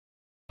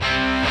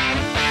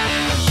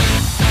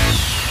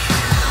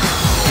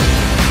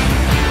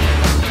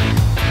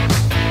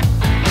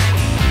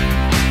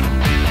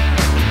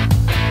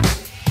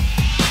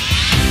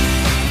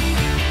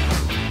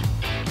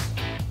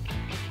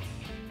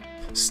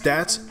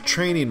Stats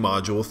Training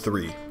Module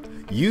 3,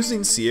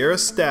 Using Sierra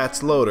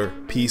Stats Loader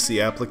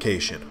PC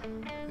Application.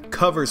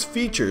 Covers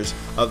features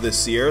of the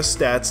Sierra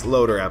Stats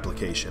Loader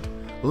application,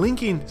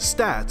 linking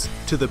stats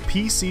to the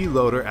PC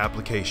Loader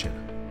application.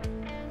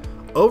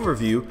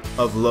 Overview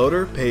of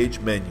Loader Page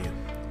Menu.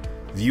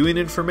 Viewing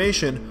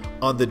information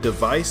on the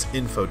Device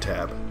Info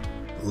tab,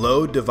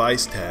 Load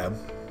Device tab,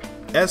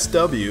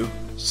 SW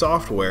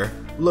Software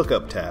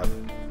Lookup tab,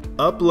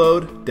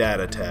 Upload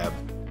Data tab.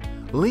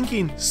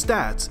 Linking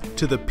stats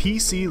to the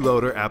PC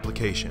Loader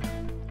application.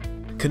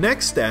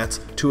 Connect stats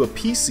to a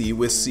PC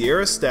with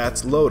Sierra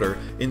Stats Loader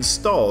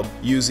installed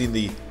using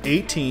the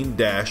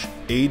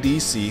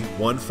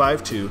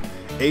 18-ADC152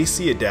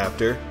 AC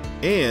adapter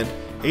and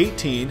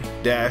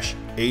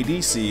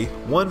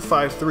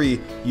 18-ADC153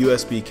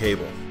 USB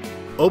cable.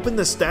 Open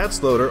the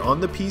Stats Loader on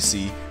the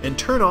PC and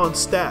turn on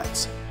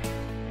Stats.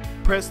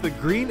 Press the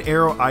green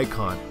arrow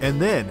icon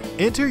and then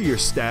enter your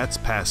stats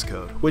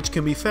passcode, which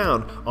can be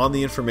found on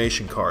the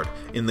information card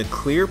in the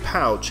clear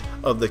pouch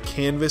of the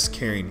canvas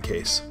carrying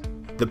case.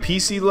 The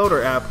PC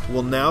Loader app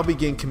will now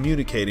begin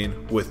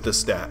communicating with the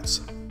stats.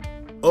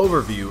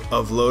 Overview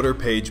of Loader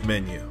Page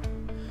Menu.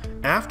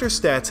 After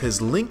Stats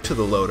has linked to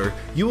the loader,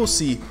 you will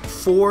see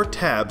 4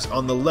 tabs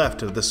on the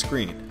left of the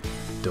screen: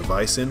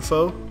 Device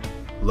Info,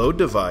 Load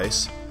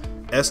Device,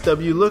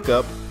 SW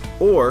Lookup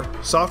or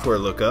Software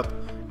Lookup,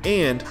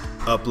 and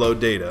Upload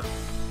Data.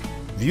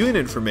 Viewing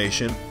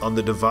information on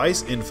the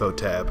Device Info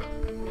tab.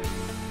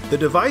 The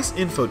Device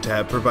Info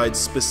tab provides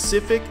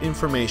specific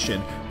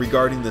information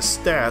regarding the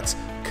stats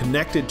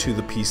connected to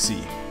the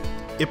PC.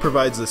 It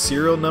provides the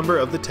serial number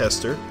of the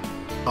tester,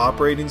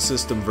 operating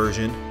system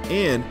version,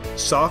 and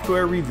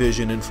software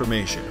revision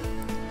information.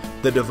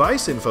 The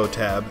Device Info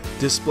tab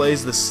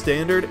displays the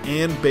standard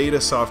and beta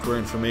software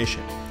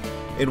information.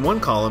 In one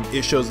column,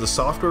 it shows the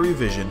software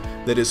revision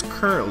that is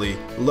currently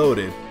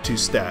loaded to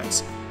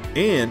stats,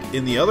 and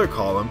in the other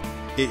column,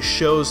 it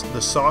shows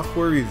the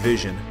software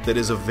revision that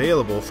is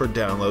available for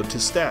download to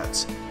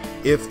stats.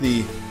 If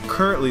the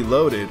currently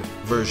loaded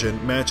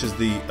version matches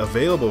the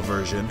available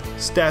version,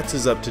 stats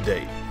is up to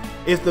date.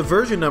 If the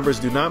version numbers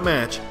do not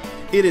match,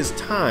 it is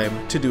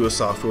time to do a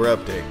software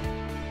update.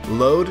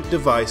 Load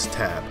Device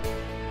tab.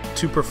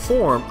 To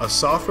perform a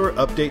software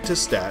update to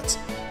stats,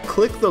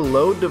 click the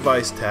Load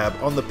Device tab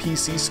on the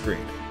PC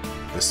screen.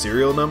 The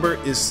serial number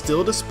is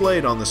still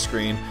displayed on the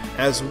screen,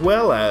 as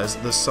well as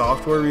the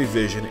software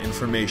revision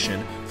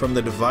information from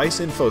the Device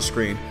Info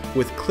screen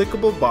with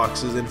clickable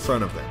boxes in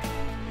front of them.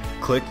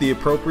 Click the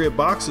appropriate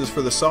boxes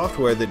for the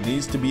software that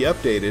needs to be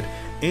updated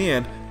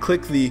and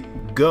click the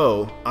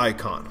Go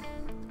icon.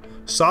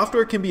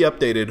 Software can be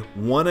updated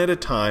one at a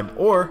time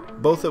or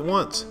both at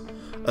once.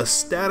 A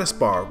status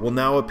bar will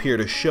now appear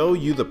to show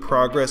you the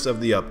progress of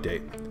the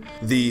update.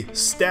 The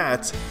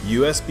Stats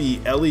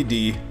USB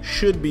LED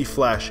should be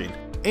flashing,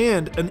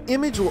 and an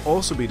image will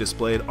also be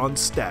displayed on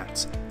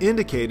Stats,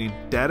 indicating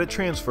data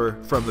transfer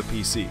from the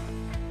PC.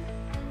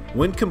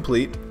 When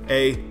complete,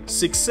 a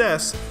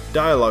Success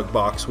dialog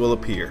box will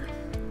appear.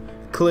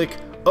 Click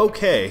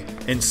OK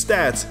and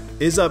Stats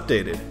is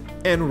updated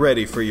and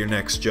ready for your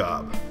next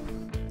job.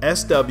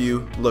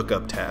 SW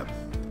Lookup tab.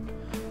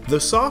 The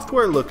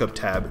Software Lookup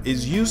tab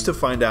is used to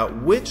find out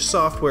which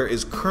software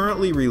is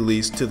currently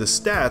released to the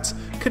stats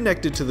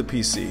connected to the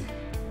PC.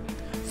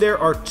 There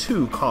are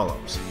 2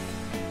 columns.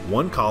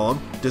 One column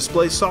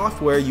displays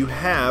software you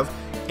have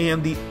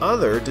and the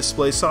other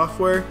displays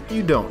software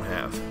you don't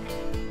have.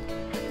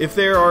 If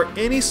there are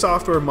any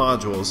software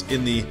modules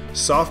in the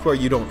Software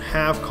You Don't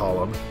Have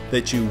column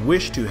that you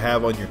wish to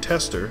have on your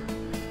tester,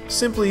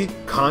 simply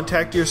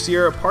contact your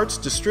Sierra parts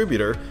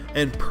distributor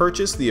and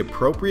purchase the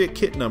appropriate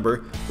kit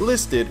number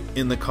listed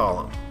in the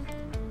column.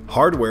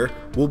 Hardware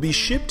will be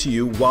shipped to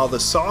you while the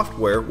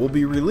software will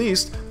be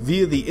released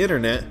via the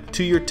internet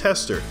to your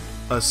tester.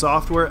 A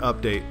software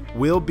update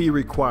will be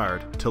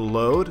required to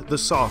load the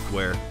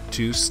software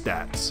to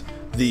stats.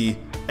 The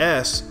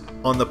S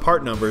on the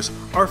part numbers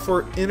are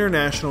for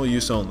international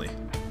use only.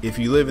 If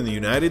you live in the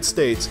United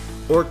States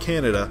or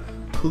Canada,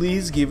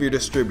 please give your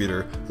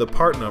distributor the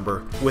part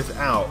number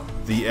without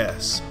the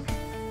S.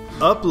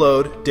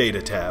 Upload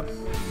Data tab.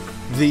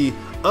 The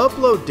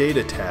Upload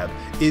Data tab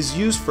is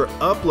used for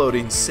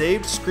uploading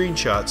saved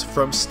screenshots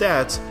from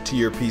stats to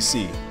your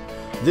PC.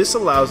 This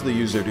allows the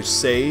user to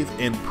save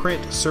and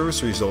print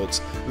service results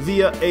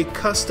via a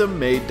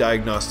custom-made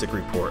diagnostic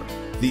report.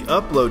 The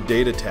Upload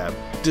Data tab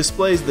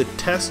displays the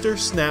tester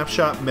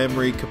snapshot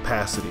memory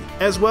capacity,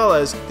 as well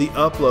as the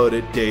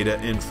uploaded data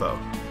info.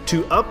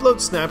 To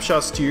upload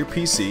snapshots to your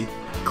PC,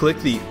 click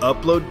the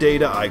Upload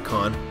Data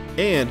icon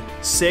and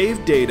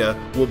saved data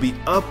will be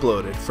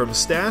uploaded from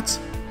stats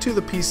to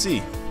the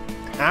PC.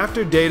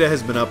 After data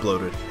has been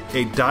uploaded,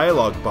 a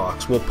dialog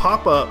box will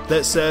pop up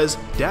that says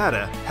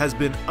data has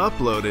been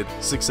uploaded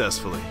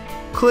successfully.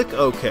 Click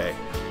OK.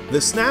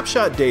 The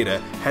snapshot data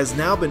has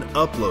now been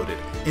uploaded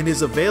and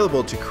is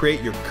available to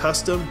create your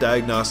custom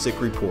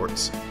diagnostic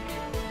reports.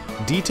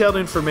 Detailed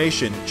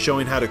information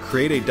showing how to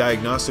create a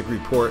diagnostic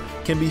report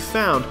can be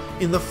found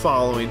in the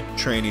following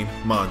training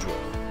module.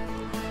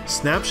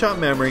 Snapshot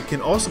memory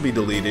can also be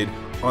deleted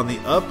on the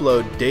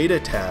Upload Data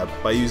tab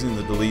by using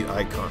the delete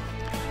icon.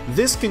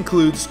 This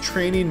concludes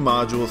Training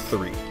Module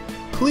 3.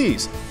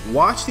 Please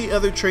watch the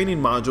other training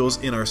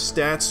modules in our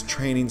Stats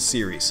training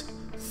series.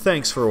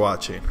 Thanks for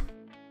watching.